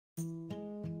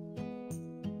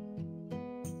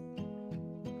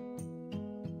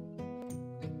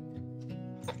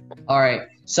All right.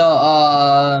 So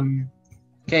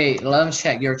okay, let me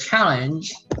check. Your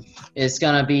challenge is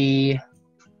gonna be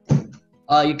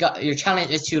you got your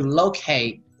challenge is to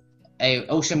locate a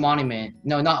ocean monument.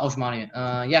 No, not ocean monument.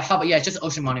 Yeah, how about yeah, just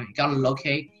ocean monument. You gotta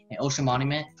locate an ocean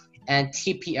monument and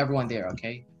TP everyone there.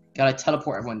 Okay, gotta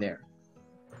teleport everyone there.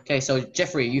 Okay, so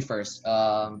Jeffrey, you first.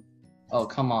 Oh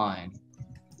come on.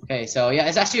 Okay, so yeah,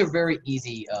 it's actually a very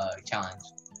easy challenge.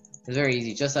 It's very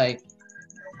easy. Just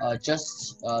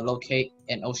locate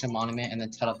an ocean monument and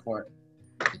then teleport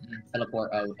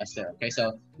us there. Okay,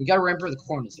 so you gotta remember the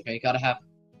coordinates. Okay, you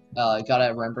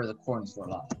gotta remember the coordinates for a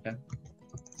lot. Okay.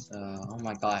 So oh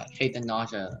my god, I hate the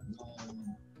nausea.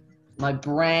 My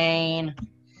brain,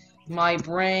 my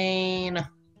brain,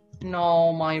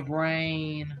 no, my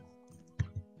brain.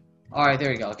 All right,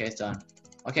 there you go. Okay, it's done.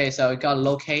 Okay, so you gotta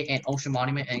locate an ocean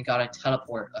monument and you gotta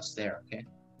teleport us there. Okay,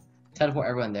 teleport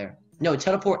everyone there. No,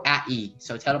 teleport at E.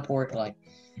 So teleport like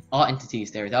all entities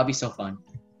there. That'll be so fun.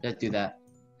 Let's do that.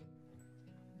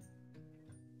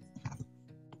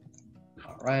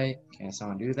 All right. Can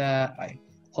someone do that?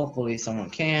 Hopefully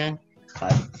someone can. All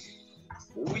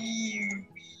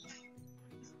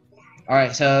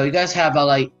right. So you guys have about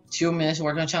like 2 minutes to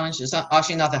work on a challenge. It's not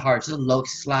actually not that hard. Just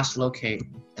locate,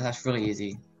 and that's really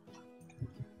easy.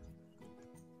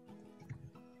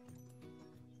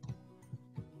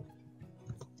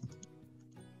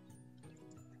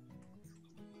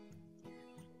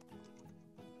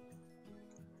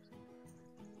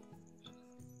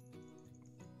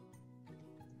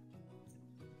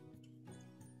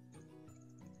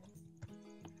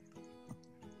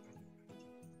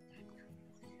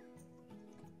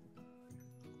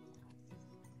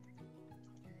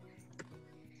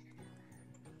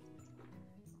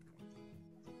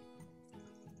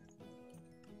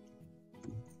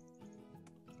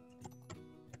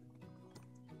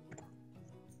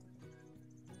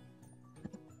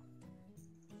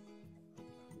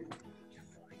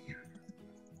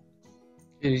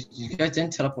 You guys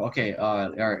didn't teleport. Okay,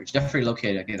 all right, Jeffrey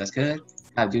located. Okay, that's good.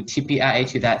 Do TP at A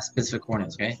to that specific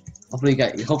coordinates. Okay.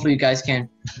 Hopefully you guys can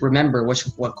remember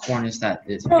what coordinates that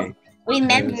is. Okay.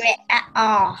 Remember it at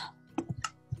all.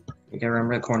 You can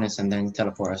remember the coordinates and then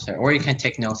teleport us there, or you can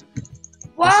take notes.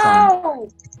 Whoa!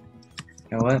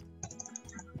 You know what?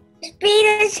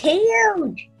 Speed is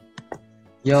huge.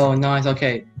 Yo, nice.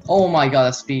 Okay. Oh my god,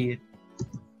 that's speed.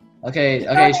 Okay.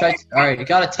 All right, you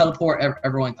gotta teleport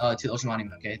everyone to the ocean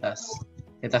monument. Okay,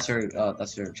 that's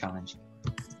your challenge.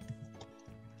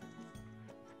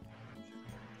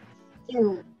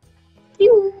 Pew,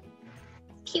 pew,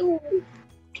 pew,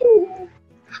 pew.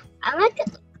 I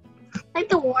like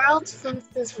the world's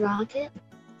fastest rocket.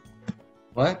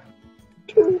 What?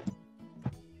 Pew.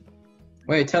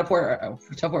 Wait, teleport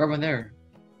everyone there.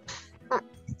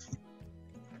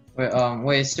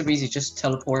 Wait, it's super easy. Just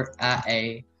teleport at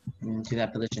A to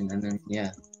that position, and then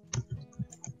yeah.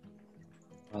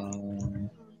 I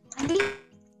need to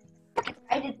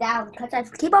write it down because I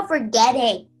keep on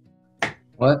forgetting.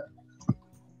 What?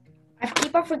 I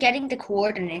keep on forgetting the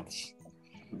coordinates.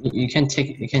 You can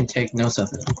take notes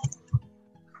of it.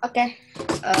 Okay.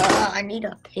 I need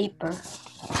a paper.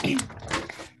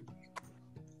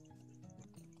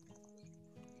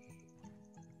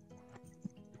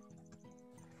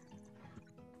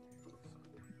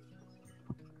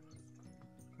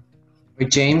 Wait,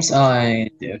 James, can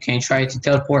you try to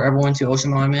teleport everyone to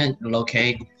Ocean Monument,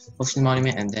 locate Ocean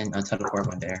Monument, and then teleport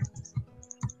everyone there?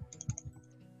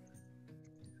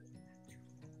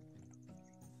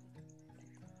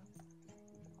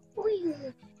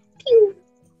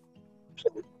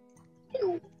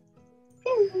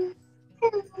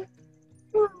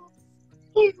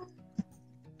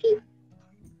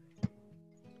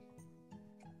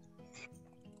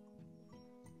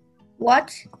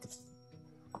 What?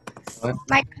 What?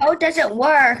 My code doesn't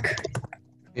work.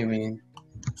 What do you mean?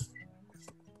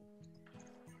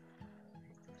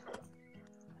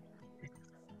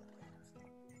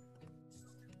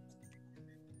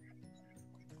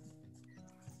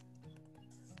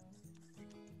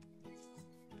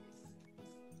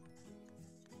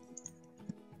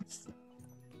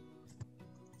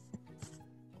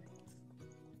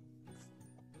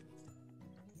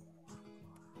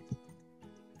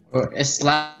 Or it's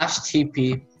slash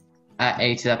TP at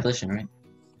A to that position, right?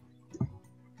 Oh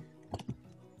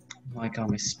my god,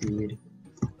 my speed.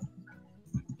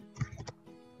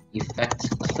 Effect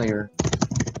clear.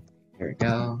 Here we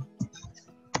go.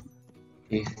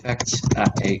 Effect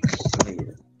at A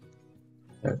clear.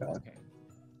 There we go, okay.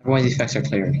 Everyone's effects are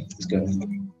cleared. It's good.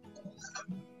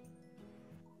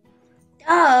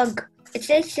 Doug, it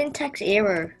says syntax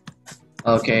error.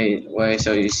 Okay, wait,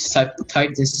 so you type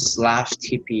this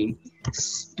 /TP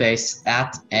space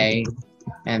at A,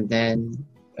 and then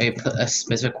a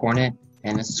specific coordinate,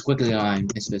 and a squiggly line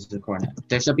is specific coordinate.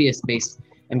 There should be a space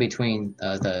in between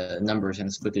the numbers and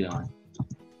the squiggly line.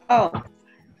 Oh.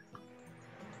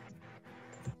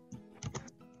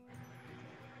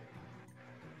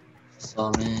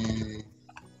 Solomon.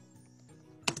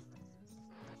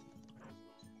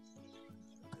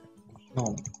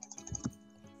 No.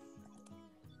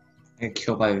 Get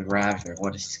killed by a raptor.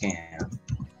 What a scam.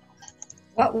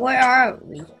 Where are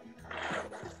we?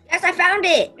 Yes, I found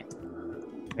it.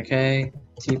 Okay.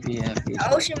 TPF. The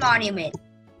ocean monument.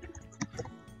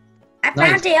 I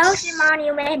Nice. found the ocean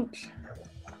monument.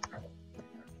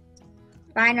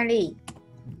 Finally.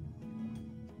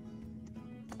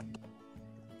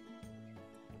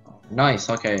 Nice.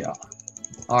 Okay.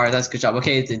 All right. That's a good job.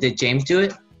 Okay. Did James do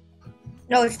it?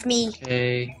 No, it's me.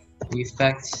 Okay.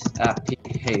 Effect app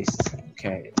haste.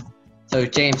 Okay. So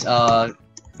James.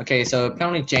 Okay. So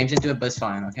apparently James didn't do it, but it's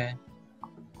fine. Okay.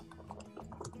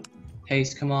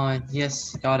 Haste. Come on.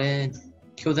 Yes. Got in.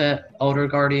 Kill that older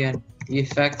guardian.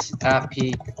 Effect app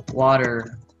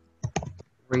water.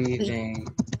 Breathing.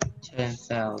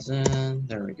 10,000.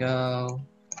 There we go.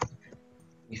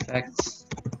 Effects.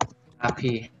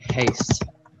 Happy haste.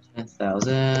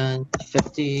 10,000.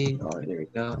 50. Alright, there we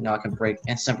go. Now I can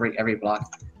instant break every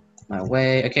block my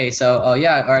way. Okay, so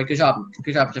yeah, alright, good job.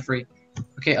 Good job, Jeffrey.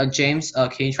 Okay, James,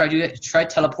 can you try to do it? Try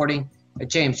teleporting.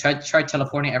 James, try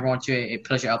teleporting everyone to a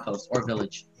pillager outpost or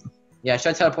village. Yeah,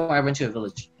 try teleporting everyone to a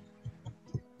village.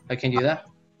 I can do that.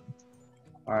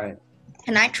 Alright.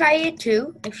 Can I try it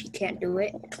too? If you can't do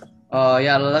it.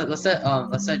 Yeah, let's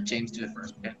let James do it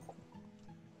first, okay?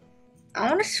 I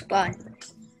want to spawn.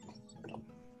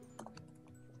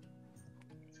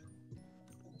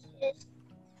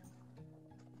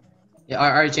 Yeah,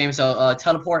 alright, James, so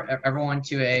teleport everyone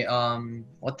to a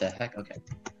what the heck? Okay.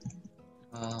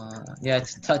 Yeah,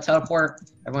 teleport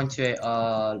everyone to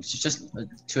a just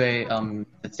to a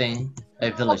thing,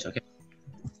 a village, okay?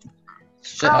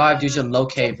 All I have to do is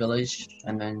locate village,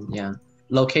 and then yeah,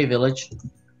 locate village.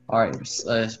 All right,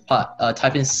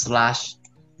 type in /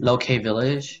 locate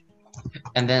village,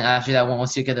 and then after that,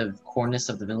 once you get the coordinates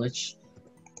of the village,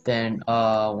 then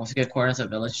once you get coordinates of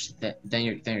the village, then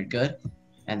you're good,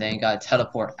 and then you gotta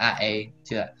teleport at A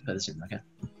to that position, okay?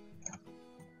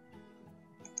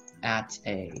 At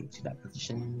A to that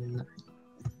position.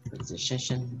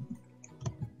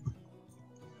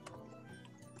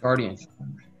 Guardian.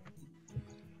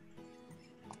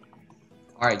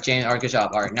 Alright, James, alright, good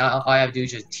job. Alright, now all I have to do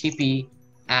is just TP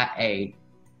at A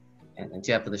and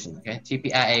to that position, okay?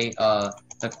 TP at A,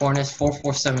 the coordinates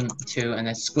 4472 and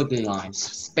then squiggly lines.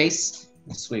 Space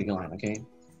and squiggly line, okay?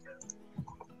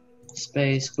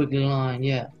 Space, squiggly line,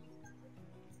 yeah.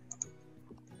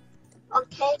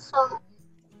 Okay, so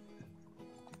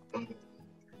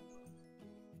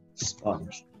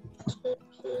Sponge.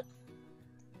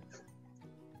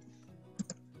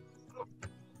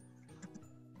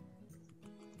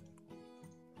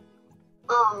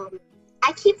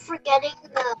 I keep forgetting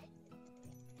the.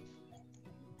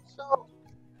 So,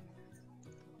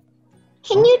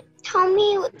 can you tell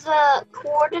me the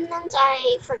coordinates?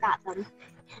 I forgot them.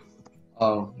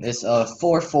 Oh, it's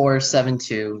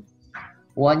 4472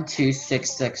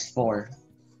 12664.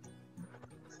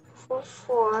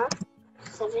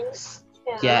 4472.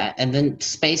 Yeah, and then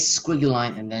space squiggly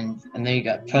line, and then you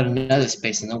got put another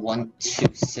space, and then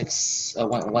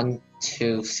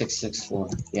 12664.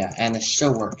 Yeah, and it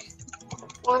should work.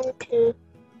 1, 2,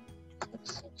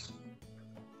 6.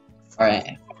 All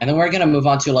right, and then we're gonna move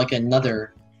on to like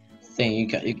another thing you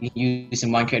can use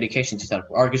in Minecraft Education to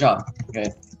teleport. All right, good job.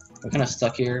 Okay, we're kind of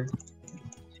stuck here.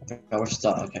 Okay, we're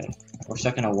stuck. Okay, we're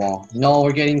stuck in a wall. No,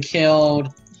 we're getting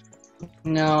killed.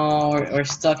 No, we're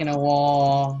stuck in a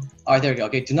wall. Alright, there we go.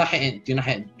 Okay, do not hit it. Do not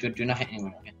hit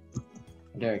anyone. Okay.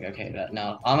 There we go. Okay,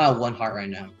 now I'm at 1 heart right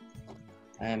now.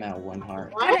 I am at 1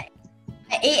 heart. What?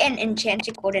 I ate an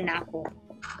enchanted golden apple.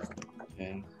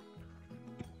 Okay.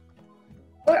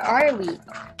 Where are we?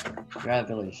 You're at a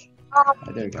village. Oh,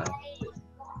 there we go.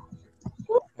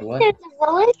 What? There's a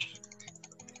village?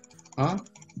 Huh?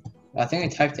 I think I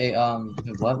typed a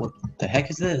what the heck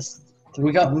is this?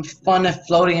 We found a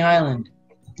floating island.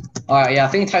 Alright, yeah, I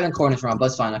think I typed in coordinates wrong, but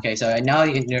it's fine. Okay, so now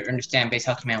you understand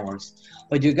basically how command works.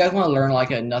 But do you guys want to learn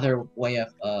like another way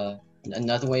of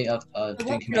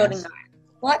doing commands?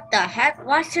 What the heck?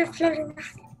 Why's there floating?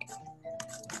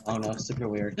 Oh no, it's super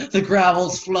weird. The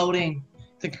gravel's floating.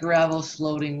 The gravel's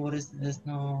floating. What is this?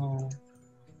 No.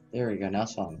 There we go. Now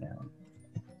it's falling down.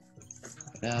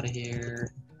 Get out of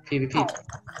here. PvP.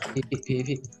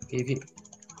 PvP. PvP.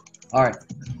 Alright.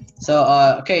 So,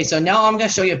 okay, so now I'm gonna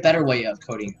show you a better way of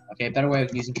coding. Okay, a better way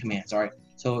of using commands, alright?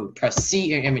 So press C in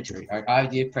your inventory. Alright, I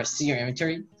do press C in your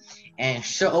inventory and it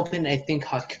should open a thing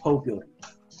called Code Builder.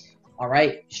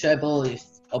 Alright, should be able to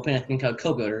open a thing called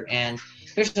Code Builder, and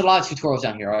there's a lot of tutorials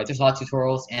down here, alright? There's a lot of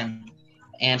tutorials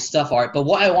and stuff, alright? But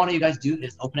what I want you guys to do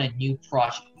is open a new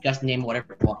project. You guys name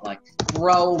whatever you want, like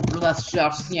bro, let's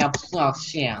okay,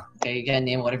 you can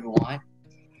name whatever you want.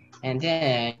 And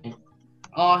then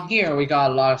here we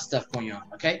got a lot of stuff going on,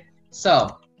 okay?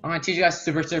 So I'm gonna teach you guys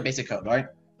super basic code, alright?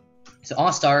 So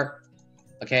I'll start.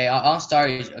 Okay, I'll start.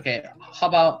 Okay, how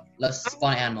about let's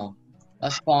spawn an animal.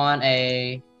 Let's spawn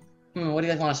a what do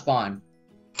you guys want to spawn?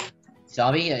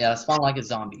 Zombie? Yeah, spawn like a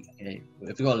zombie. Okay.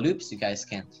 If we go to loops, you guys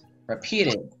can repeat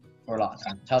it for a lot of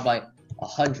times. How about like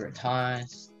 100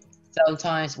 times, 1,000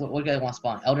 times? What do you guys want to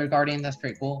spawn? Elder Guardian, that's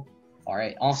pretty cool.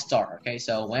 Alright, I'll start. Okay,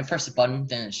 so when I press the button,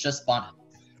 then it's just spawn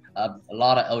a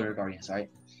lot of Elder Guardians, right?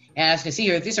 And as you can see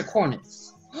here, these are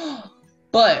coordinates.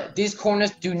 But these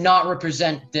coordinates do not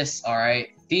represent this, alright?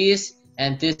 These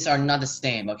and this are not the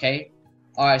same, okay?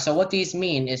 Alright, so what these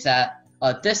mean is that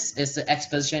this is the X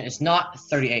position, it's not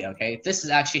 38, okay? This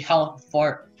is actually how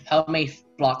many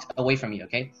blocks away from you,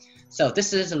 okay? So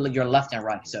this is your left and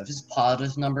right. So if it's a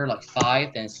positive number, like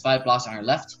 5, then it's 5 blocks on your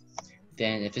left.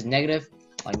 Then if it's negative,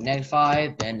 like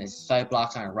 -5, then it's 5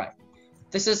 blocks on your right.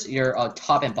 This is your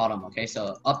top and bottom, okay?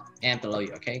 So up and below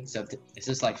you, okay? So this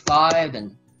is like 5,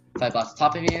 then 5 blocks on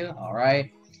top of you,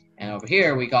 alright? And over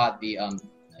here, we got the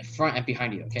front and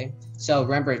behind you, okay? So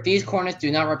remember, these coordinates do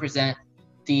not represent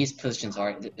these positions,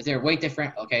 alright? They're way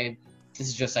different, okay? This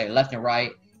is just like left and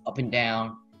right, up and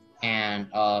down, and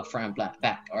front and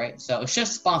back, alright? So it's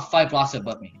just spawn 5 blocks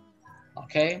above me,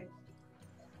 okay?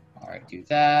 Alright, do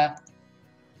that.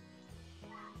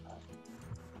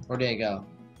 Where did it go?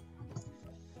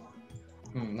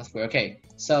 That's weird. Okay,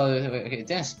 so okay, it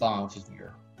didn't spawn, which is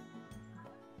weird.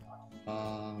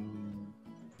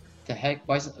 The heck?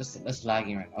 Why is it's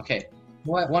lagging right now? Okay,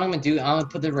 what I'm gonna do? I'm gonna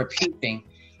put the repeat thing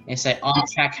and say on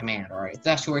chat command. All right,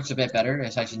 that actually works a bit better.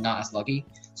 It's actually not as lucky.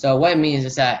 So what it means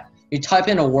is that you type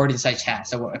in a word inside chat.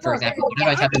 So for example, what if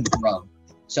I type in bro?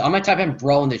 So I'm gonna type in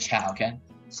bro in the chat. Okay.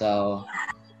 So,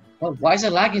 why is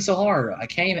it lagging so hard? I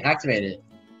can't even activate it.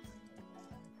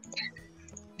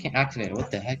 Can't activate it.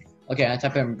 What the heck? Okay, I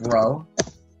type in bro.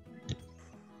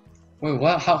 Wait,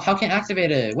 what? How can I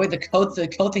activate it? Wait, the code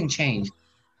thing changed.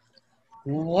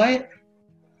 What?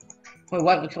 Wait,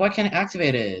 why can't I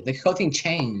activate it? The code thing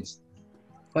changed.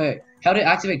 Wait, how did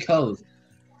I activate code?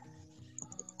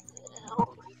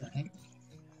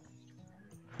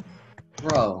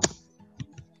 Bro.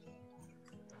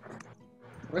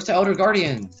 Where's the Elder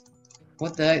Guardian?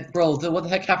 What the heck, bro? What the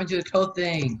heck happened to the code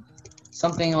thing?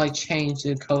 Something like changed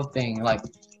the code thing. Like,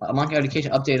 Monkey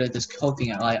Education updated this code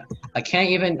thing. Like, I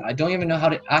don't even know how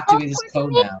to activate this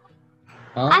code now.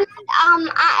 Huh?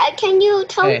 Can you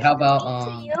tell me? Okay, how about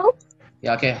to you?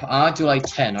 Yeah, okay, I'll do like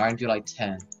 10. Alright, do like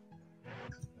 10.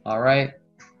 Alright.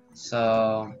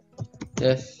 So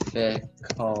difficulty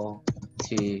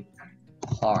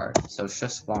hard. So it's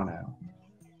just spawn out.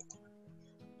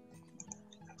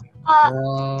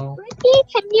 Whoa. Ricky,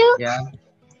 can you? Yeah.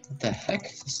 What the heck?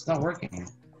 It's not working.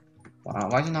 Wow,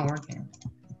 why is it not working?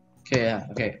 Okay, yeah,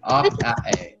 okay. Off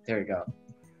at A. There we go.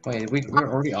 Wait, we're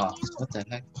already off. What the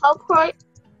heck? Teleport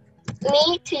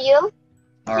me to you.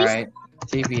 Alright.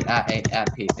 TV at A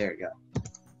at P. There we go.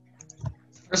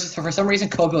 For some reason,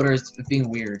 Code Builder is being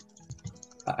weird.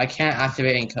 I can't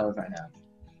activate any code right now.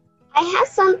 I have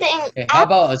something. Okay, how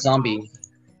about a zombie?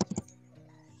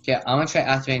 Okay, I'm gonna try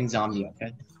activating zombie,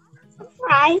 okay?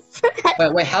 Right.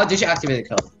 Wait, how did you activate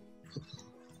the code?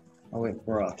 Oh wait,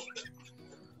 we're up.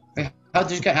 Wait, how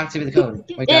did you activate the code?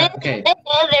 Wait, okay.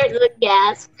 There's the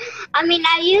gas. I mean,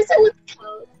 I use it with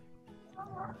code.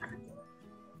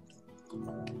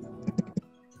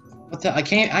 What the? I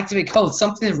can't activate code.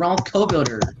 Something's wrong with Code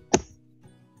Builder.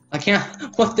 I can't.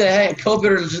 What the heck? Code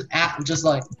Builder just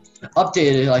like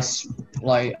updated.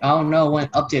 Like I don't know when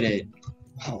it updated.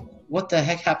 Oh, what the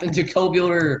heck happened to Code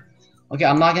Builder? Okay,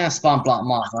 I'm not gonna spawn block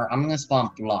mobs. Right? I'm gonna spawn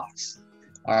blocks.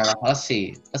 All right, let's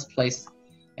see. Let's place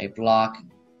a block.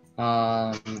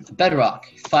 Bedrock,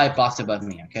 5 blocks above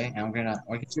me. Okay, and we're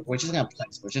just gonna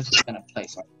place. We're just gonna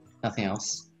place. Right? Nothing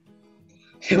else.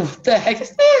 Hey, what the heck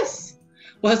is this?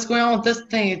 What's going on with this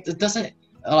thing? It doesn't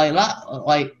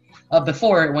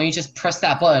before when you just press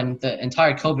that button, the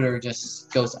entire Code Builder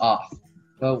just goes off.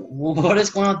 But what is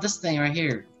going on with this thing right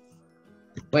here?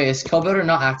 Wait, is Code Builder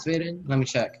not activated? Let me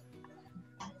check.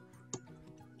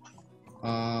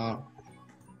 Let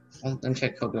me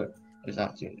check Code Builder is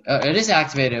activated. It is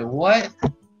activated. What?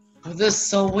 This is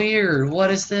so weird.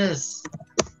 What is this?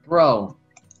 Bro.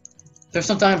 There's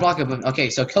some diamond block of okay,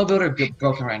 so code builder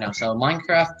broken right now. So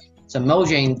Minecraft, so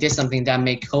Mojang did something that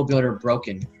made code builder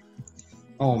broken.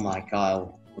 Oh my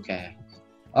god. Okay.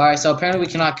 Alright, so apparently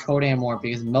we cannot code anymore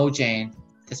because Mojang,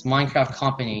 this Minecraft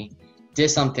company, did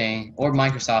something, or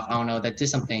Microsoft, I don't know, that did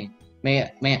something,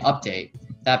 made an update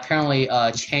that apparently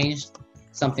changed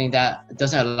something that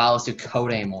doesn't allow us to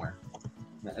code anymore.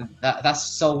 That's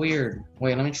so weird.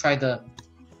 Wait, let me try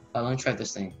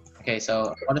this thing. Okay,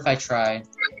 so what if I try?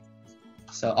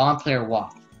 So on player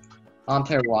walk.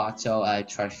 So I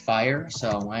try fire.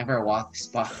 So whenever I walk,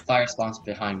 fire spawns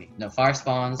behind me. No, fire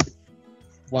spawns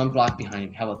 1 block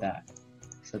behind me. How about that?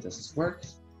 So does this work?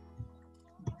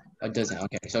 Oh, it doesn't.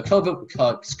 Okay. So code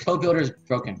builder is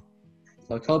broken.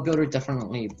 So code builder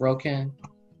definitely broken.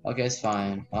 Okay, it's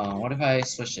fine. What if I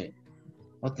switch it?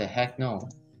 What the heck? No.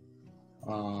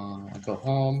 I go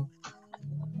home.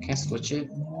 Can't switch it.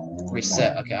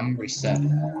 Reset. Okay, I'm gonna reset.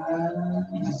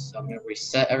 So I'm gonna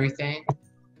reset everything.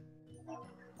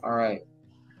 All right.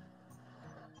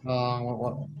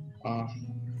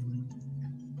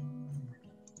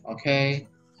 Okay.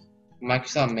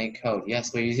 Microsoft Make Code.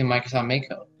 Yes, we're using Microsoft Make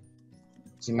Code.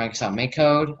 Using Microsoft Make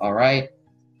Code. All right.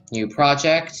 New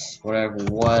project.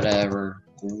 Whatever.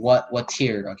 What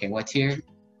tier? Okay, what tier?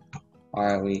 All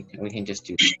right, we can just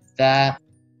do that.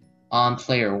 On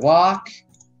player walk,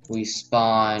 we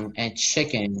spawn and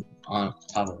chicken on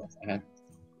top of it. Okay.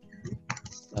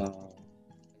 So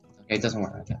okay, it doesn't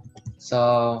work.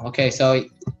 Okay. So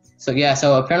yeah.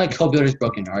 So apparently code builder is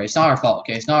broken. All right, it's not our fault.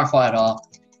 Okay, it's not our fault at all.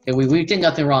 Okay, we did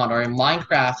nothing wrong. All right,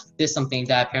 Minecraft did something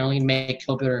that apparently made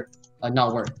code builder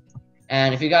not work.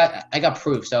 And if you guys, I got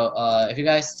proof. So if you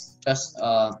guys just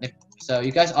so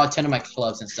you guys all attended my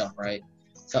clubs and stuff, right?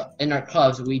 So in our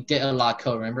clubs we did a lot of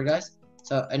code. Remember, guys?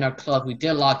 So in our club we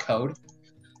did a lot of code,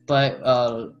 but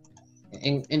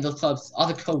in the clubs all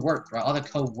the code worked, right? All the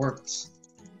code worked.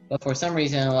 But for some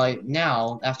reason, like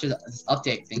now after this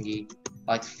update thingy,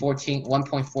 like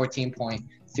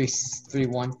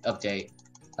 1.14.331 update,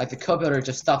 like the code builder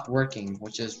just stopped working,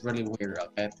 which is really weird.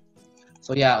 Okay.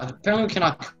 So yeah, apparently we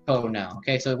cannot code now.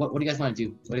 Okay, so what do you guys want to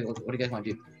do? What do you guys want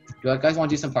to do? Do you guys want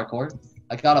to do some parkour?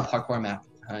 I got a parkour map.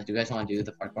 Do you guys want to do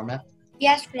the parkour map?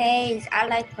 Yes, please. I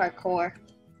like parkour.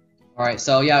 All right,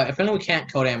 so yeah, apparently we can't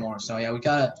code anymore. So yeah, we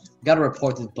gotta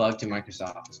report this bug to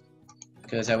Microsoft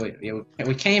because we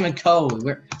can't even code.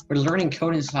 We're learning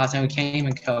coding this class and we can't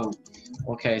even code.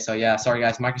 Okay, so yeah, sorry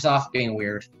guys, Microsoft being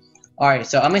weird. All right,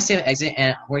 so I'm gonna save exit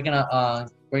and we're gonna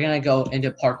go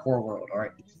into parkour world. All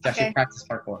right, to actually practice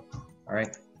parkour. All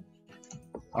right.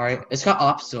 All right, it's got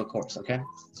obstacle course. Okay,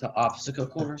 so obstacle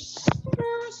course.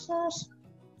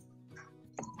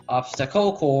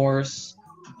 Obstacle course.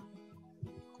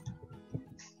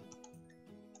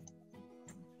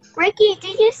 Ricky,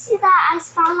 did you see that I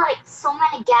found like so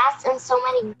many gas and so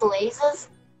many blazes?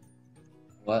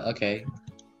 What? Okay.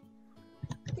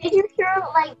 Did you hear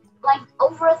like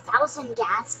over 1,000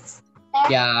 gas there?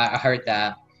 Yeah, I heard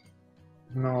that.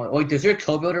 No, wait, does your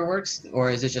code builder works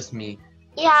or is it just me?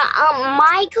 Yeah,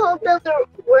 my code builder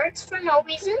works for no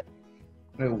reason.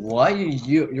 Wait, what?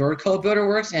 Your code builder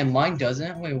works and mine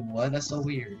doesn't? Wait, what? That's so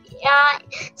weird. Yeah,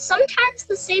 sometimes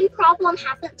the same problem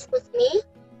happens with me.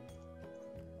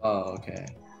 Oh, okay.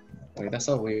 Wait, that's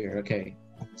so weird. Okay.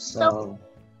 So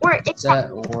It's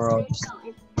that world.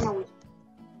 No.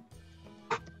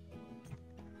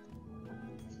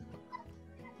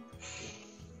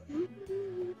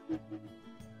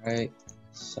 Right.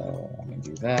 So I'm gonna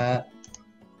do that.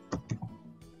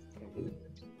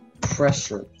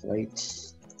 Pressure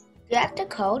plate. Do you have the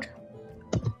code?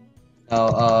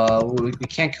 No, we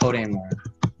can't code anymore.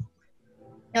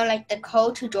 No, like the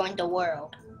code to join the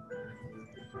world.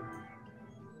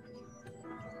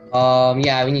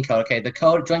 Yeah, we need code. Okay, the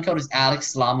join code is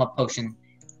Alex Llama Potion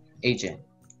Agent.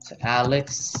 So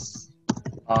Alex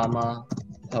Llama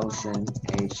Potion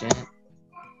Agent.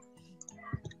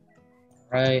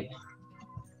 Right.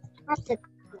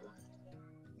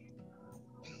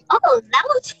 Oh, that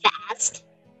was fast.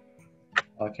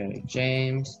 Okay,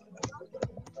 James.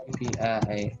 P at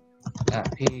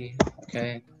P.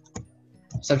 Okay.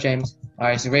 What's up, James? All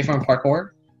right, so you ready for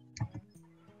parkour?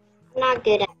 I'm not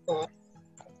good at this.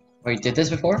 Wait, you did this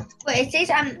before? Wait, it says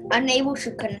I'm unable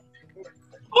to connect. Hey,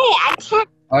 I can't.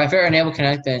 All right, if you're unable to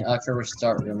connect, then for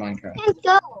restart your Minecraft. Can't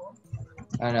go.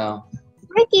 I know.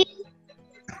 Ricky.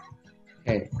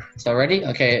 Okay, so ready?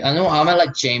 Okay, I'm gonna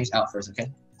let James out first.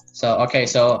 Okay. So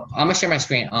I'm gonna share my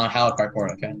screen on how to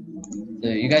parkour. Okay. So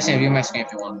you guys can view my screen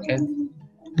if you want. Okay.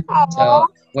 So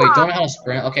wait, don't know how to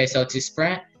sprint. Okay, so to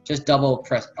sprint, just double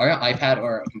press. Are you on iPad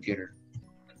or a computer?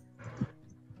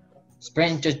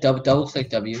 Sprint, just double click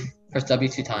W. Press W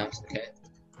 2 times, okay?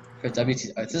 Press W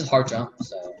 2. This is hard jump,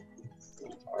 so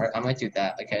alright, I'm gonna do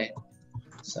that, okay?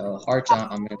 So hard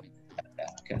jump, I'm gonna do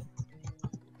that, okay?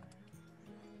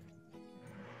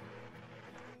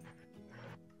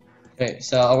 Okay,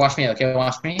 so watch me, okay?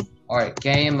 Watch me. Alright,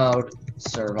 game mode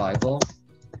survival.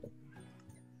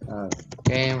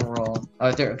 Game roll.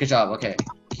 Oh, there. Good job. Okay.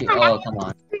 Oh, come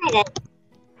on.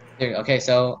 There. Okay.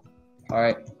 So, all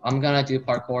right. I'm gonna do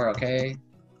parkour. Okay.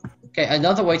 Okay.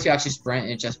 Another way to actually sprint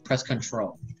is just press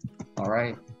Control. All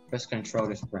right. Press Control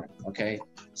to sprint. Okay.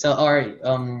 So, all right.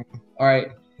 All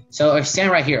right. So,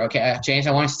 stand right here. Okay, James.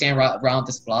 I want to stand around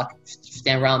this block.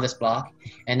 Stand around this block,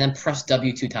 and then press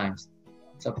W 2 times.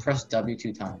 So press W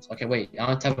 2 times. Okay. Wait. I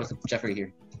want to type with Jeffrey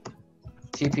here.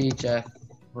 TP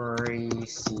Jeffrey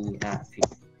C at P.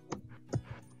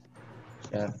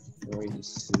 Jeffrey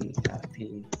C at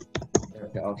P. There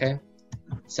we go. Okay.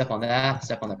 Step on that.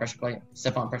 Step on the pressure plate.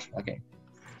 Step on pressure. Okay.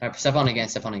 All right, step on again.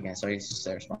 Step on again. So you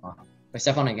spawn. Wait.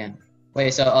 Step on again.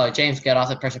 Wait. So James, get off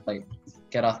the pressure plate.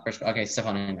 Get off the pressure. Okay. Step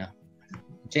on it now.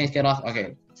 James, get off.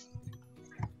 Okay.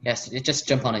 Yes. Just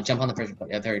jump on it. Jump on the pressure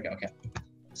plate. Yeah. There you go. Okay.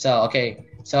 So okay.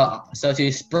 So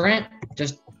to sprint,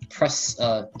 just press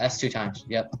S 2 times.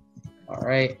 Yep. All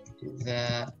right. Do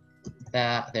that.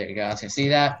 That. There you go. So see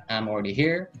that? I'm already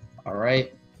here. All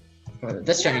right. For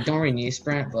this jump, you don't really need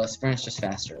sprint, but sprint's just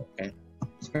faster. Okay.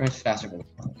 Sprint's faster for this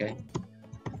one. Okay.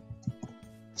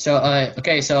 So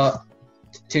okay. So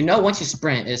to know when to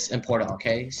sprint is important.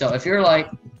 Okay. So if you're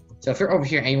over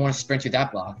here and you want to sprint to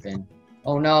that block, then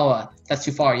oh no, that's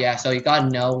too far. Yeah. So you gotta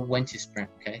know when to sprint.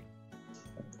 Okay.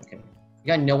 Okay. You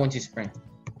gotta know when to sprint.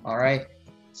 All right.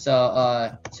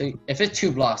 So so if it's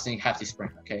 2 blocks, then you have to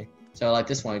sprint. Okay. So like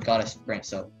this one, you gotta sprint.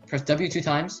 So press W 2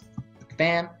 times.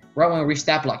 Bam. Right when we reach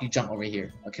that block, you jump over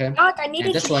here. Okay.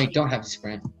 And this one you don't have to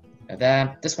sprint.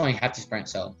 This one you have to sprint.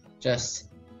 So just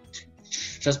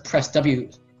press W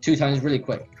 2 times really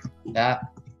quick. That.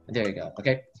 There you go.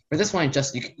 Okay. For this one,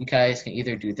 just you guys can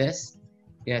either do this.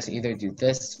 You guys can either do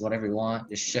this, whatever you want.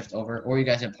 Just shift over, or you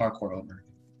guys can parkour over.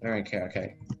 I don't really care.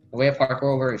 Okay. The way I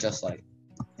parkour over is just like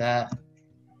that.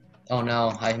 Oh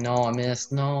no, I know I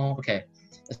missed. No, okay,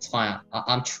 it's fine.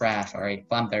 I'm trash, all right,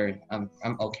 but I'm buried. I'm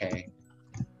okay.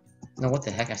 No, what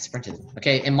the heck? I sprinted.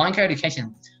 Okay, in Minecraft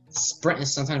Education, sprint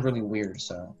is sometimes really weird.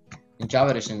 So in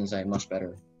Java Edition is like much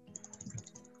better.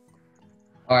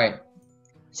 All right,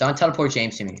 so I'm teleport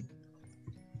James to me.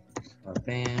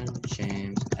 Bam,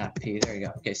 James at P. There you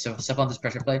go. Okay, so step on this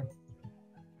pressure plate.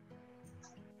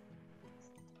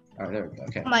 All right, there we go.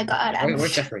 Okay. Oh my God.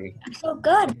 Where's Jeffrey? I'm so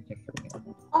good.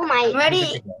 Oh my.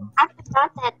 Ready? I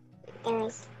forgot that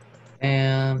there's.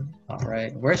 Bam. All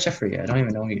right. Where's Jeffrey? I don't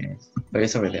even know who he is. But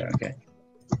it's over there. Okay.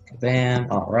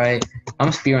 Bam. All right. I'm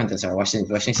gonna speedrun this. Alright, watch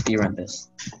me speedrun this.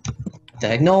 What the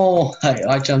heck? No!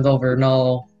 I jumped over.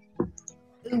 No.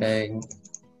 Okay.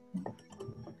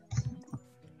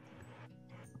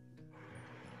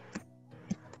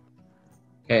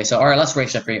 Okay. So alright, let's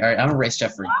race Jeffrey. Alright, I'm gonna race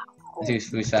Jeffrey.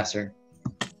 Who's faster?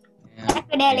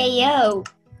 Yo.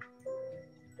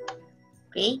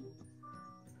 Okay.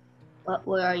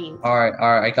 Where are you? Alright,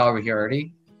 I got over here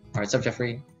already. Alright, what's up,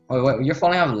 Jeffrey? Wait, you're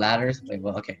falling off ladders? Wait,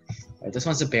 well, okay. Alright, this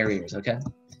one's the barriers, okay?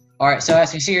 Alright, so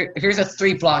as you see here, here's a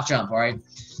 3-block jump, alright?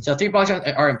 So 3-block jumps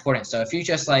are important. So if you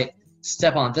just like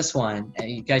step on this one and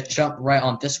you guys jump right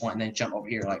on this one and then jump over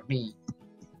here like me,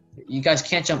 you guys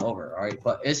can't jump over, alright?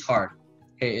 But it's hard.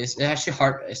 Okay, it's actually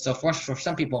hard. So for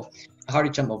some people, it's hard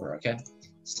to jump over, okay?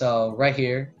 So right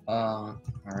here,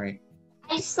 alright.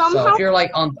 So if you're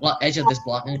like on the edge of this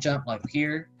block and jump like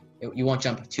here, you won't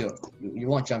jump to it. You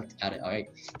won't jump at it, alright?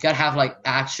 You gotta have like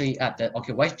actually at the,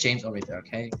 okay, why is James over there,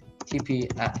 okay?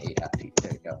 TP at A at P,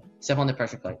 there you go. Step on the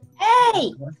pressure plate.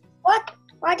 Hey! What?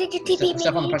 Why did you TP me?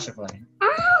 Step on the pressure plate.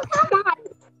 Oh, come on.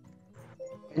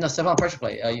 No, step on the pressure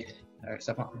plate. Alright,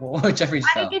 step on, whoa, Jeffrey's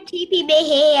Why fell. did you TP me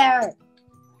here?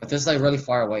 But this is like really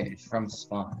far away from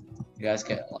spawn. You guys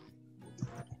get,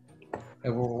 hey,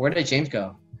 where did James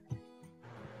go?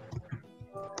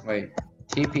 Wait,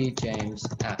 TP James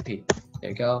at P.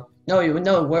 There you go.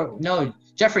 No,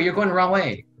 Jeffrey, you're going the wrong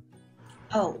way.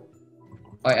 Oh.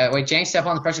 Wait, James, step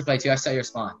on the pressure plate too. I set your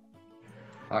spawn.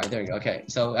 All right, there you go. Okay,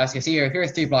 so as you can see here,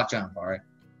 here's 3-block jump. All right,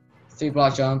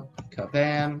 3-block jump.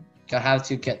 Bam. Gotta have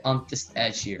to get on this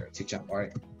edge here to jump. All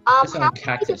right. This one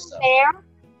cactus stuff.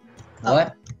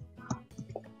 What?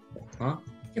 Huh?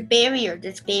 The barrier.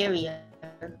 This barrier.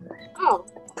 Oh.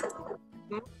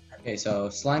 Okay, so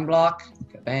slime block.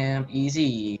 Bam.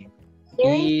 Easy.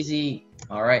 Really? Easy.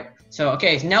 All right. So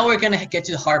okay, so now we're gonna get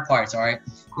to the hard parts. All right.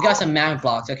 We got some magnet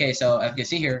blocks. Okay, so as you can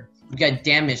see here, you get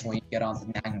damage when you get onto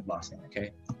magnet blocks. Okay.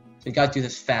 So you gotta do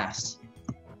this fast.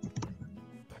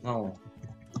 No.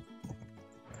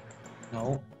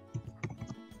 No.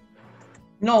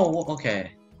 No,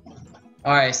 okay.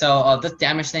 Alright, so this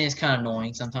damage thing is kind of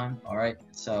annoying sometimes. Alright,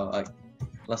 so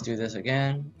let's do this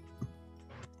again.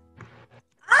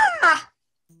 Ah!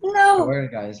 Oh, No. where are you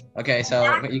guys? Okay,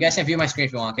 so you guys can view my screen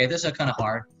if you want. Okay, this is kind of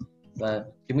hard,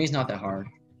 but to me it's not that hard.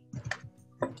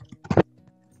 Come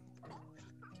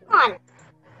on.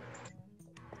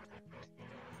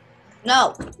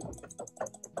 No.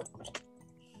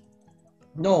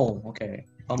 No, okay.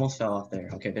 Almost fell off there.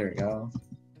 Okay, there we go.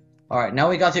 Alright, now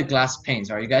we got to glass panes.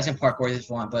 Alright, you guys can parkour this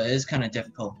one, but it is kind of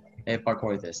difficult. Hey,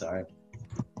 parkour this, alright?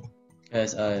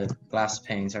 Because glass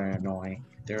panes are annoying.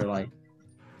 They're like,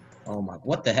 oh my,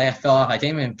 what the heck? I fell off. I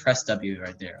didn't even press W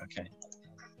right there. Okay.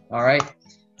 Alright.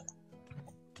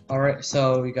 Alright,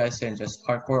 so you guys can just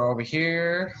parkour over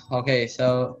here. Okay,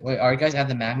 so wait, are you guys at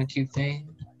the magma cube thing?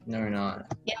 No, you're not.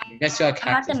 Yeah. You guys got I'm at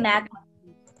cactus. the magma.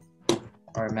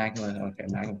 Or magma. Okay,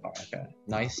 magma bar. Okay,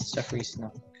 nice, Jeffrey.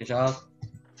 Good job.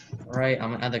 Alright,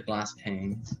 I'm gonna add the glass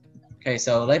pane. Okay,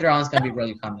 so later on it's gonna be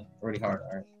really hard.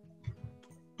 Alright.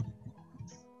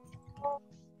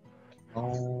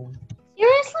 Oh.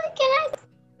 Seriously, can I?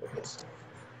 Do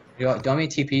you want me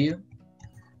to TP you?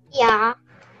 Yeah.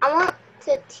 I want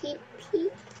to TP,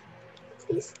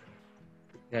 please.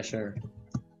 Yeah, sure.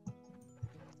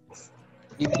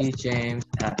 TP James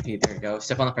at P. There you go.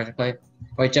 Step on the pressure plate.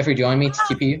 Wait, Jeffrey, do you want me to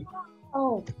TP you?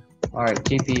 Oh. Alright,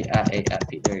 TP at A at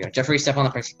P. There you go. Jeffrey, step on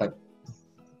the pressure plate.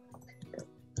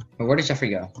 Where did Jeffrey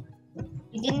go?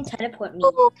 You didn't teleport me.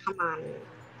 Oh, come on.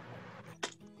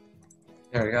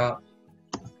 There we go.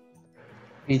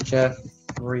 P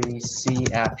Jeffrey C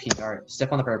at P. Alright,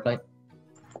 step on the pressure plate.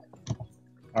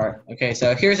 Alright, okay,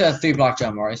 so here's a 3-block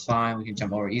jump. Alright, it's fine. We can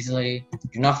jump over easily.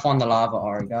 Do not fall in the lava,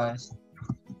 alright, guys.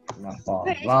 Do not fall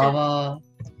in the lava.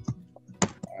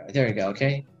 Alright, there you go,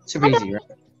 okay? Super easy, right?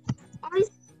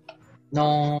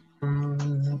 No.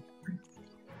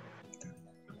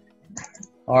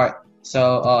 Alright,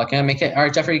 so can I make it?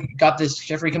 Alright, Jeffrey, you got this.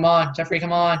 Jeffrey, come on. Jeffrey,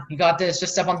 come on. You got this.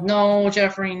 Just step on. No,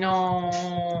 Jeffrey,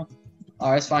 no.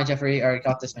 Alright, it's fine, Jeffrey. Alright,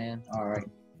 got this, man. Alright.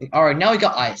 Alright, now we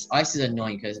got ice. Ice is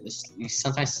annoying because you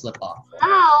sometimes slip off.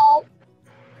 Ow.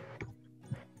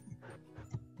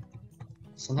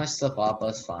 Sometimes slip off, but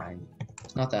it's fine.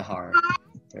 It's not that hard.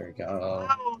 There we go.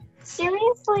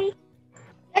 Seriously?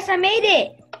 Yes, I made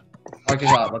it. Alright, good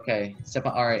job. Okay. Step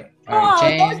on. Alright. Alright, Oh,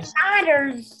 James. those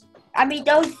ladders. I mean,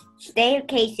 those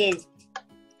staircases.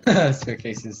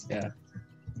 Staircases, yeah.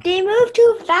 They move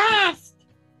too fast.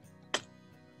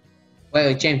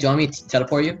 Wait, James, do you want me to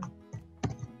teleport you?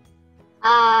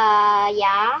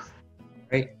 Yeah.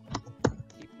 Right.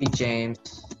 P James.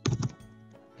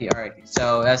 P, alright.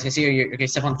 So as you can see, you're okay.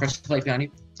 Step on the first plate behind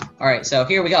you. Alright. So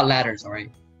here we got ladders.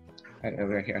 Alright. Alright,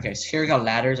 over here. Okay. So here we got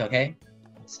ladders. Okay.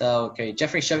 So okay,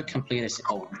 Jeffrey should complete this.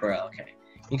 Oh, bro. Okay.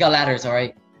 You got ladders.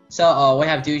 Alright. So what you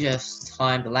have to do is just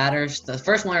climb the ladders. The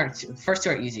first two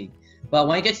are easy, but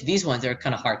when you get to these ones, they're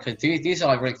kind of hard because these are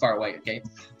like really far away. Okay.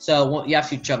 So you have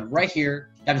to jump right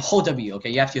here. You have to hold W. Okay.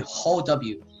 You have to hold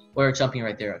W. We're jumping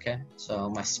right there, okay? So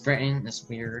my sprinting is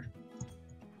weird.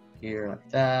 Here, like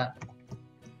that.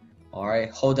 Alright,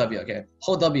 hold W, okay.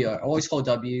 Hold W, always hold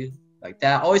W, like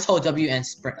that. Always hold W and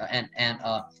sprint and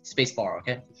space bar,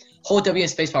 okay? Hold W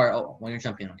and space bar when you're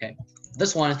jumping, okay?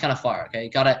 This one is kind of far, okay? You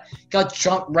gotta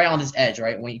jump right on this edge,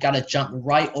 right? When you gotta jump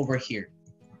right over here.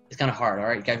 It's kind of hard,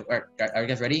 alright? Are you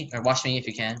guys ready? Or watch me if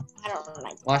you can. I don't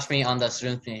like. Watch me on the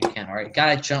stream if you can, alright?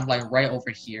 Gotta jump like right over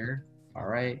here,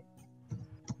 alright?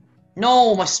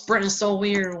 No, my sprint is so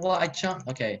weird. What? I jumped.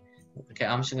 Okay. Okay,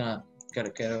 I'm just gonna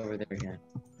get over there again.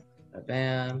 Got a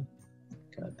bam.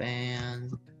 Got a bam.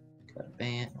 Got a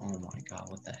bam. Oh my god,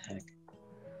 what the heck?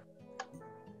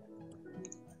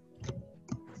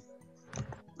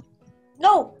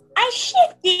 No, I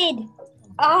shifted.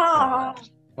 Ah.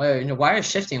 Wait, no, why are you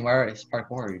shifting? Why is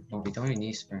parkour? We don't even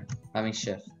need sprint. I mean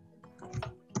shift.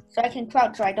 So I can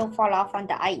crouch so I don't fall off on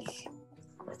the ice.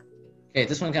 Okay,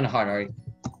 this one's kind of hard, alright?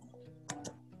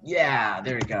 Yeah,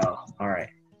 there we go. Alright.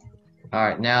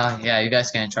 Alright, now, yeah, you guys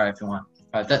can try if you want.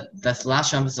 Alright, that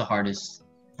last jump is the hardest.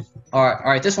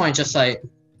 Alright, this one is just like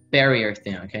barrier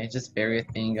thing, okay? Just barrier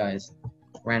thing, guys.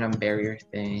 Random barrier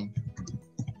thing.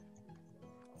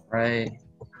 Right.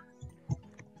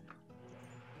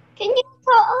 Can you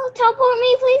teleport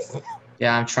me, please?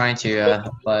 Yeah, I'm trying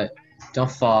to, but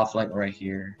don't fall off like right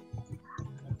here.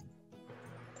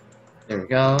 There we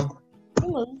go.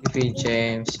 TP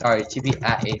James. Alright, TP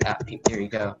at A at P. There you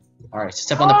go. Alright,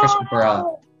 step on the pressure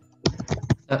bro.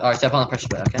 Alright, step on the pressure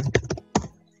bro, okay?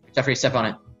 Jeffrey, step on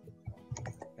it.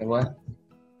 Wait, what?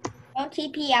 Don't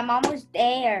TP. I'm almost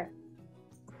there.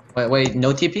 Wait,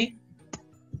 no TP?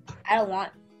 I don't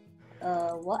want.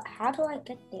 What? How do I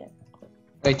get there?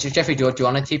 Wait, Jeffrey, do you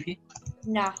want a TP?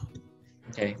 Nah.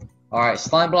 Okay. Alright,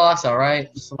 slime blocks,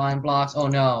 alright. Slime blocks. Oh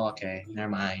no, okay, never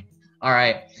mind.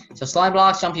 Alright, so slime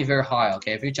blocks jump you very high,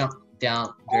 okay? If you jump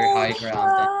down very high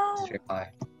ground, then it's very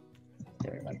high.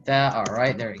 There, like that.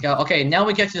 Alright, there we go. Okay, now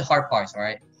we get to the hard parts,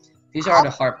 alright? These are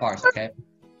the hard parts, okay?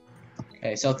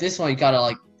 Okay, so this one you gotta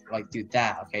like do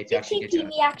that, okay? To actually get to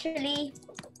me actually.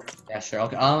 Yeah, sure.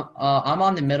 Okay, I'm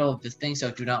on the middle of this thing, so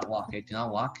do not walk, okay? Do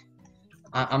not walk.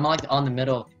 I'm like on the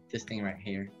middle of this thing right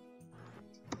here.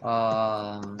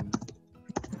 Oh,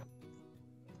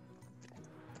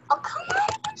 come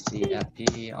on.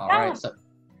 CFP. Alright, so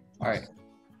alright.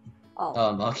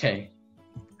 Oh. Okay.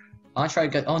 I'll try to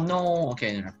get oh no,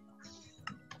 okay, no.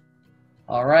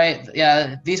 Alright,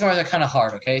 yeah, these ones are kinda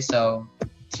hard, okay? So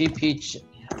TP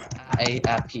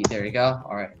AFP, there you go.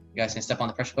 Alright. You guys can step on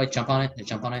the pressure plate, jump on it,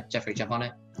 jump on it. Jeffrey, jump on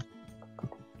it.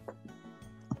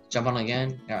 Jump on it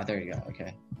again. Yeah, there you go,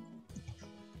 okay.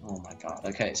 Oh my god,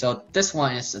 okay, so this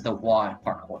one is the Y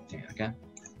parkour thing, okay?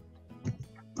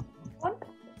 What?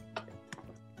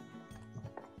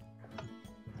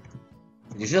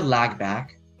 You should lag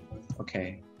back.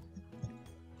 Okay.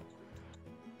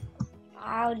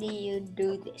 How do you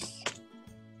do this?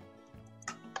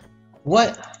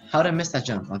 What? How did I miss that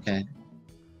jump? Okay.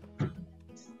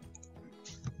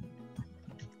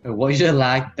 Well, you should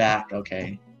lag back,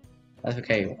 okay. That's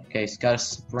okay. Okay, so you gotta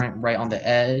sprint right on the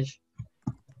edge.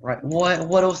 Right, what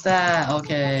was that?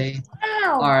 Okay.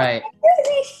 Wow. Alright.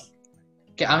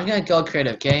 Okay, I'm gonna go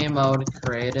creative. Game mode,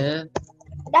 creative.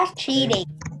 That's cheating.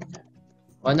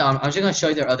 Well, no, I'm just gonna show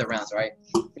you the other rounds, right?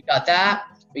 We got that.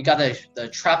 We got the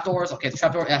trapdoors. Okay, the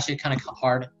trapdoor is actually kind of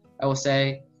hard, I will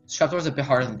say. Trapdoors a bit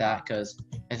harder than that because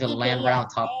it's a land right on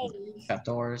top of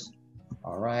trapdoors.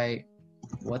 Alright.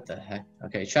 What the heck?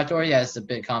 Okay, trapdoor, yeah, it's a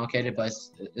bit complicated, but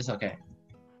it's okay.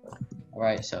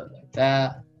 Alright, so like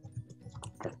that.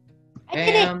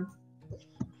 Bam.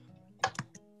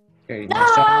 Okay,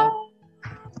 nice job.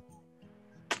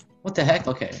 What the heck?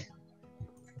 Okay.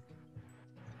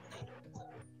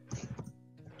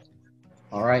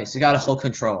 Alright, so you gotta hold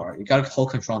control. Alright, you gotta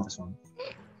hold control on this one.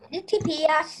 You TP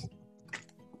us.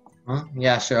 Huh?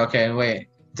 Yeah, sure. Okay, wait.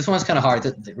 This one's kind of hard.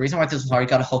 The reason why this one's hard, you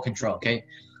gotta hold control, okay?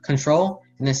 Control,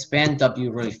 and then span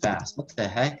W really fast. What the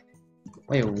heck?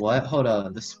 Wait, what? Hold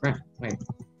on. The sprint. Wait.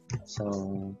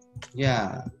 So,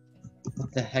 yeah.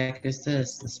 What the heck is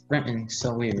this? The sprinting is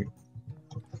so weird.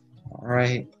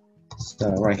 Alright. So,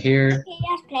 right here.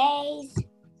 Yes, please.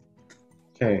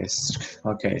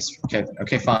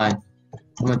 Okay, fine.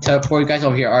 I'm gonna teleport you guys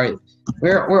over here. Alright.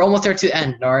 We're almost there to the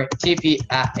end, alright? TP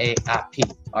at A at P.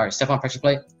 Alright, step on pressure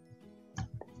plate.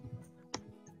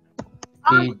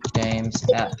 P James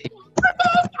at P.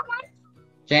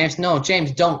 James, no,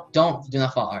 James, do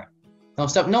not fall. Alright. No,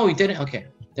 stop. No, you didn't. Okay.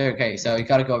 There, okay, so you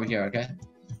gotta go over here, okay?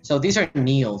 So these are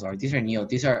kneels, alright? These are kneels.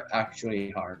 These are actually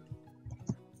hard.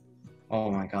 Oh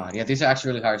my god. Yeah, these are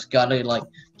actually really hard. You gotta like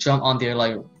jump on there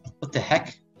like what the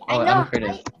heck? Oh, I'm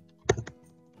creative.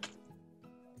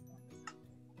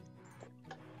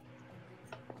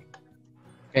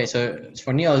 Okay, so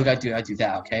for Neo, you gotta do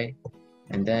that, okay?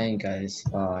 And then you guys,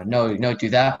 no, do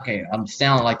that. Okay, I'm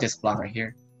standing like this block right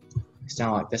here.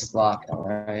 Standing like this block,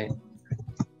 alright.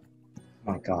 Oh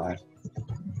my god.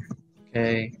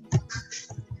 Okay.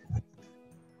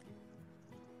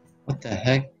 What the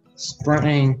heck?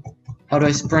 Sprinting. How do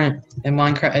I sprint in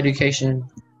Minecraft education?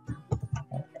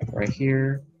 Right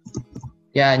here.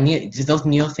 Yeah, those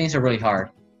Neo things are really hard.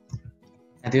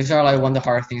 And these are like one of the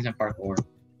hardest things in parkour.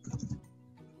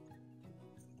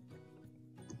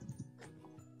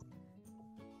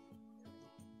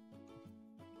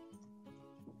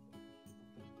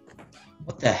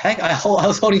 What the heck? I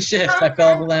was holding shift. I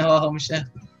fell off the land while holding shift.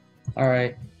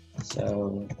 Alright.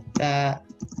 So that.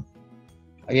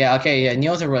 Oh, yeah, okay, yeah,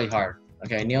 Neos are really hard.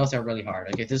 Okay, Neos are really hard.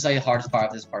 Okay, this is like the hardest part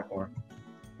of this parkour.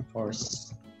 Of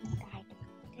course.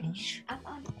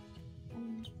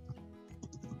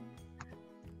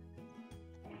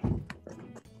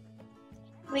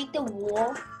 Break the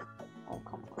wall. Oh,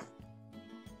 come on.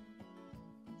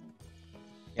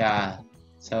 Yeah.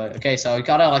 So okay, so you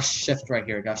gotta like shift right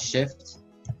here. You gotta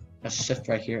shift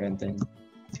right here and then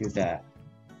do that.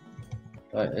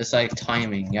 But it's like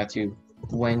timing. You have to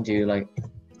when do you like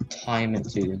time it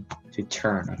to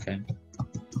turn, okay?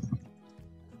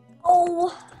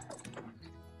 Oh,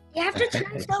 you have to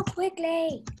turn so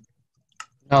quickly.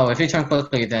 No, if you turn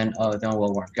quickly, then it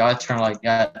will work. You gotta turn like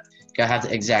gotta have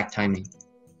the exact timing.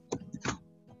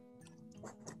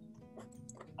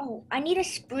 Oh, I need a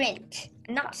sprint,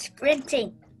 not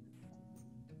sprinting.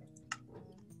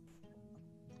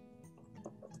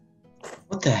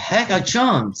 What the heck? I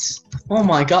jumped. Oh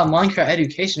my god, Minecraft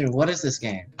Education. What is this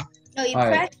game? No, you All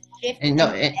press right. shift. And no,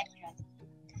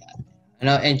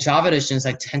 and Java edition is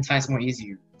like 10 times more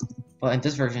easier. But in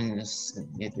this version, in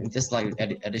this like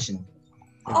edition,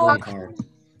 it's really hard.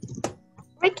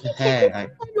 Ricky, The can you heck?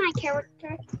 check on my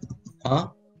character? Huh?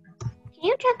 Can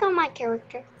you check on my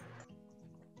character?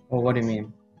 Well, what do you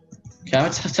mean? Okay, I'm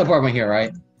gonna teleport right here,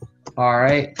 right?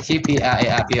 Alright, TP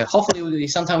app here. Hopefully,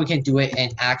 sometime we can do it in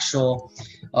actual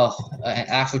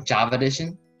Java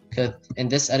edition, because in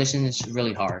this edition it's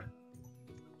really hard.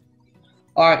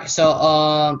 Alright,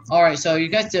 so you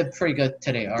guys did pretty good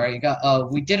today. Alright, you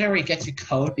got we didn't really get to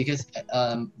code because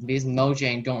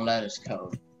Mojang don't let us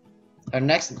code. Our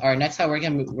next time we're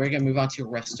gonna move on to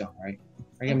Redstone, right?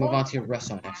 We're gonna move on to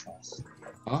Redstone next class.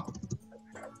 Huh?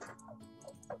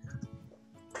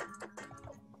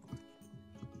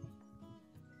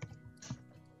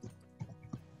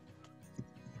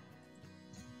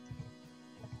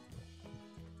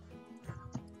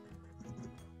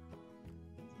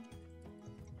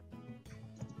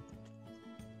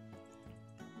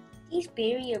 These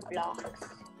barrier blocks.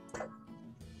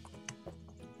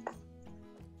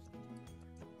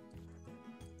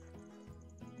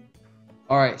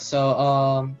 Alright,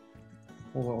 so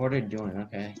what are you doing?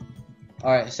 Okay.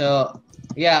 Alright, so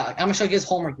yeah, I'm gonna show you guys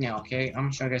homework now, okay? I'm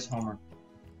gonna show you guys homework.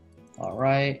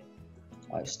 Alright.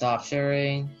 Alright, stop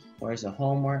sharing. Where's the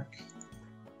homework?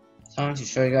 Time to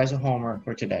show you guys the homework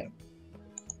for today.